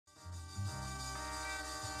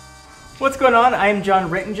What's going on? I'm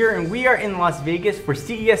John Rettinger and we are in Las Vegas for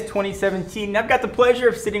CES 2017. I've got the pleasure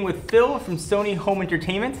of sitting with Phil from Sony Home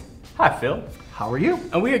Entertainment. Hi Phil. How are you?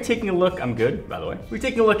 And we are taking a look, I'm good by the way. We're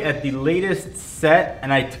taking a look at the latest set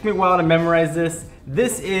and it took me a while to memorize this.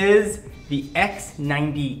 This is the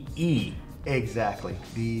X930E. Exactly.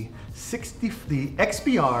 The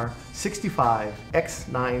XBR 65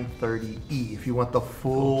 X930E, if you want the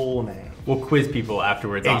full name. We'll quiz people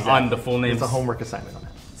afterwards on the full name. It's a homework assignment on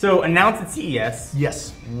that. So announced at CES.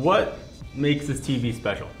 Yes. What makes this TV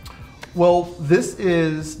special? Well, this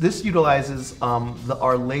utilizes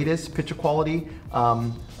our latest picture quality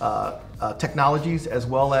technologies, as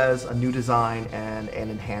well as a new design and an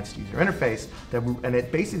enhanced user interface. And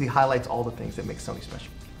it basically highlights all the things that make Sony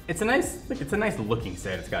special. It's a nice looking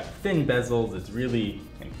set. It's got thin bezels. It's really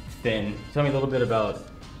thin. Tell me a little bit about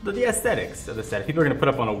the aesthetics of the set. If people are going to put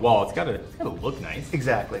up on a wall, it's got to look nice.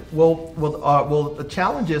 Exactly. Well, the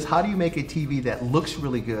challenge is, how do you make a TV that looks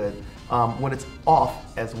really good when it's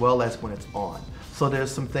off as well as when it's on? So there's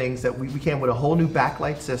some things that we came with a whole new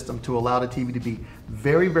backlight system to allow the TV to be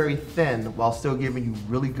very, very thin while still giving you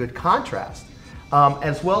really good contrast.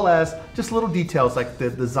 As well as just little details like the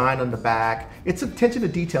design on the back. It's attention to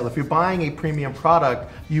detail. If you're buying a premium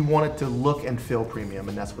product, you want it to look and feel premium,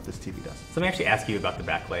 and that's what this TV does. So let me actually ask you about the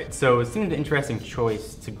backlight. So it seemed an interesting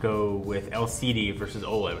choice to go with LCD versus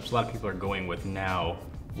OLED, which a lot of people are going with now.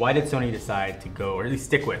 Why did Sony decide to go, or at least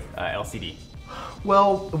stick with LCD?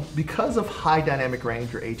 Well, because of high dynamic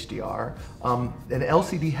range, or HDR, an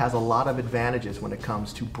LCD has a lot of advantages when it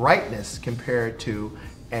comes to brightness compared to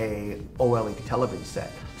a OLED television set.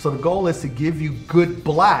 So the goal is to give you good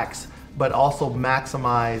blacks, but also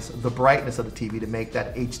maximize the brightness of the TV to make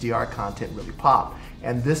that HDR content really pop.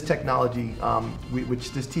 And this technology,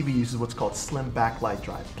 which this TV uses what's called Slim Backlight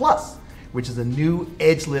Drive Plus, which is a new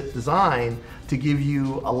edge-lit design to give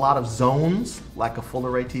you a lot of zones like a full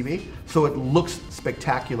array TV, so it looks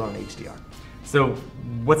spectacular on HDR. So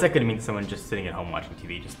what's that going to mean to someone just sitting at home watching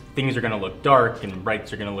TV? Just things are going to look dark and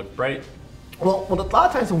brights are going to look bright? Well, a lot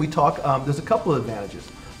of times when we talk, there's a couple of advantages.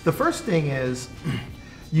 The first thing is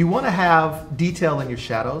you want to have detail in your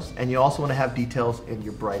shadows, and you also want to have details in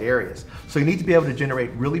your bright areas. So you need to be able to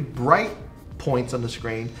generate really bright points on the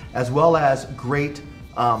screen, as well as great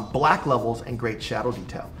black levels and great shadow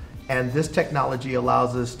detail. And this technology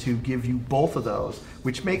allows us to give you both of those,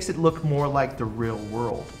 which makes it look more like the real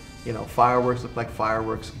world. You know, fireworks look like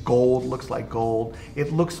fireworks, gold looks like gold.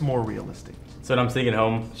 It looks more realistic. So when I'm sitting at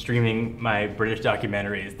home streaming my British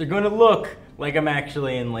documentaries, they're going to look like I'm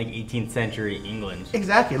actually in like 18th century England.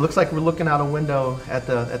 Exactly. It looks like we're looking out a window at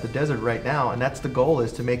the desert right now, and that's the goal,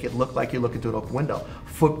 is to make it look like you're looking through an open window.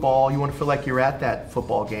 Football, you want to feel like you're at that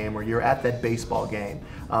football game or you're at that baseball game.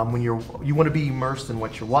 When you want to be immersed in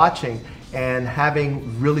what you're watching, and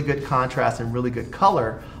having really good contrast and really good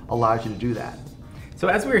color allows you to do that. So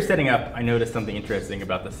as we were setting up, I noticed something interesting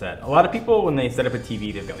about the set. A lot of people, when they set up a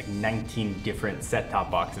TV, they've got like 19 different set-top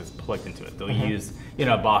boxes plugged into it. They'll use, you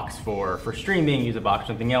know, a box for streaming, use a box for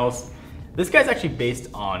something else. This guy's actually based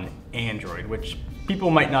on Android, which people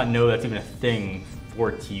might not know that's even a thing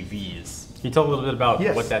for TVs. Can you tell a little bit about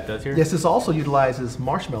what that does here? Yes, this also utilizes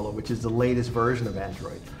Marshmallow, which is the latest version of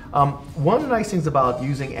Android. One of the nice things about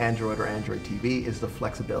using Android or Android TV is the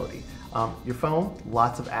flexibility. Your phone,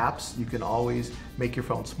 lots of apps. You can always make your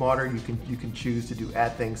phone smarter. You can choose to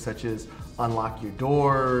add things such as unlock your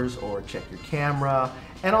doors or check your camera,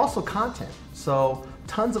 and also content. So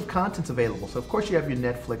tons of content's available. So of course you have your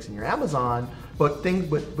Netflix and your Amazon, but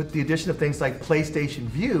with the addition of things like PlayStation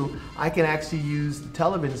View, I can actually use the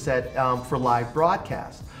television set for live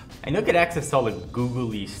broadcast. And you'll get access to all the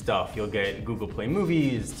Google-y stuff. You'll get Google Play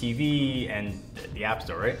Movies, TV, and the App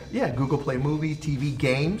Store, right? Yeah, Google Play Movies, TV,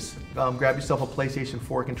 games. Grab yourself a PlayStation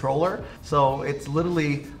 4 controller. So it's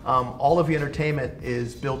literally, all of your entertainment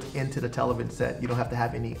is built into the television set. You don't have to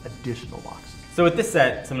have any additional boxes. So with this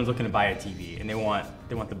set, someone's looking to buy a TV, and they want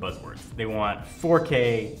the buzzwords. They want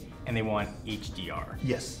 4K, and they want HDR.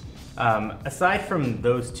 Yes. Aside from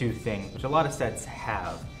those two things, which a lot of sets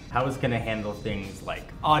have, how is it going to handle things like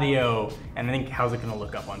audio, and I think how's it going to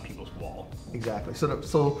look up on people's wall? Exactly.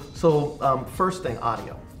 So first thing,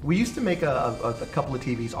 audio. We used to make a couple of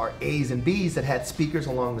TVs, our A's and B's, that had speakers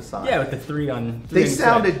along the side. Yeah, with the three on. They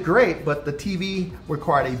sounded great, but the TV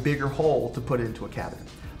required a bigger hole to put it into a cabinet.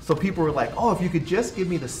 So people were like, oh, if you could just give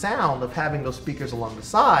me the sound of having those speakers along the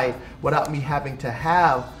side without me having to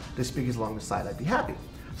have the speakers along the side, I'd be happy.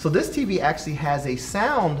 So this TV actually has a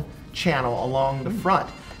sound channel along the front.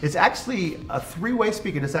 It's actually a three-way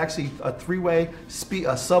speaker. It's actually a three-way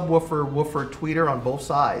subwoofer, woofer, tweeter on both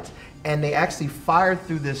sides. and they actually fire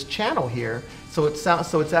through this channel here. So it sounds,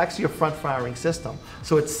 so it's actually a front firing system.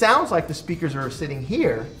 So it sounds like the speakers are sitting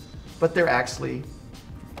here, but they're actually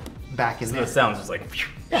back in there. So the sound's just like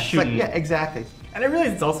shooting. Yeah, exactly. And I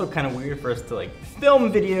realize it's also kind of weird for us to like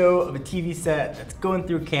film video of a TV set that's going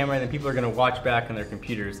through a camera and then people are going to watch back on their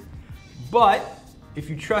computers. But if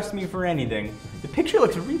you trust me for anything, the picture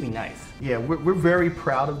looks really nice. Yeah, we're very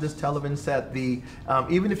proud of this television set. The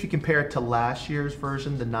even if you compare it to last year's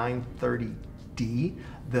version, the 930D,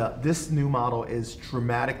 this new model is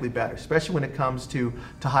dramatically better, especially when it comes to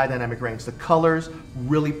high dynamic range. The colors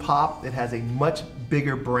really pop. It has a much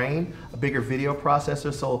bigger brain, a bigger video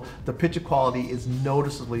processor, so the picture quality is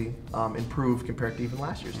noticeably improved compared to even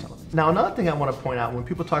last year's television. Now, another thing I want to point out, when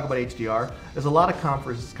people talk about HDR, there's a lot of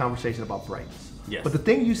conversation about brightness. Yes. But the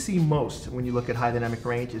thing you see most when you look at high dynamic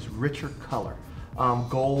range is richer color.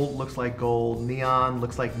 Gold looks like gold, neon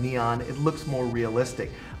looks like neon, it looks more realistic.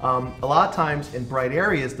 A lot of times in bright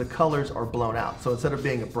areas, the colors are blown out. So instead of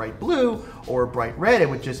being a bright blue or a bright red, it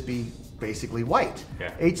would just be basically white.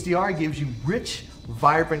 Yeah. HDR gives you rich,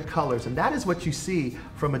 vibrant colors, and that is what you see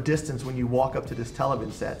from a distance when you walk up to this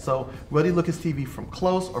television set. So whether you look at this TV from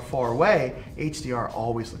close or far away, HDR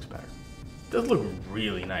always looks better. It does look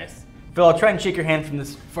really nice. Phil, I'll try and shake your hand from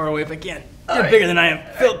this far away if I can. You're right. bigger than I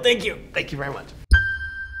am. Phil, thank you. Thank you very much.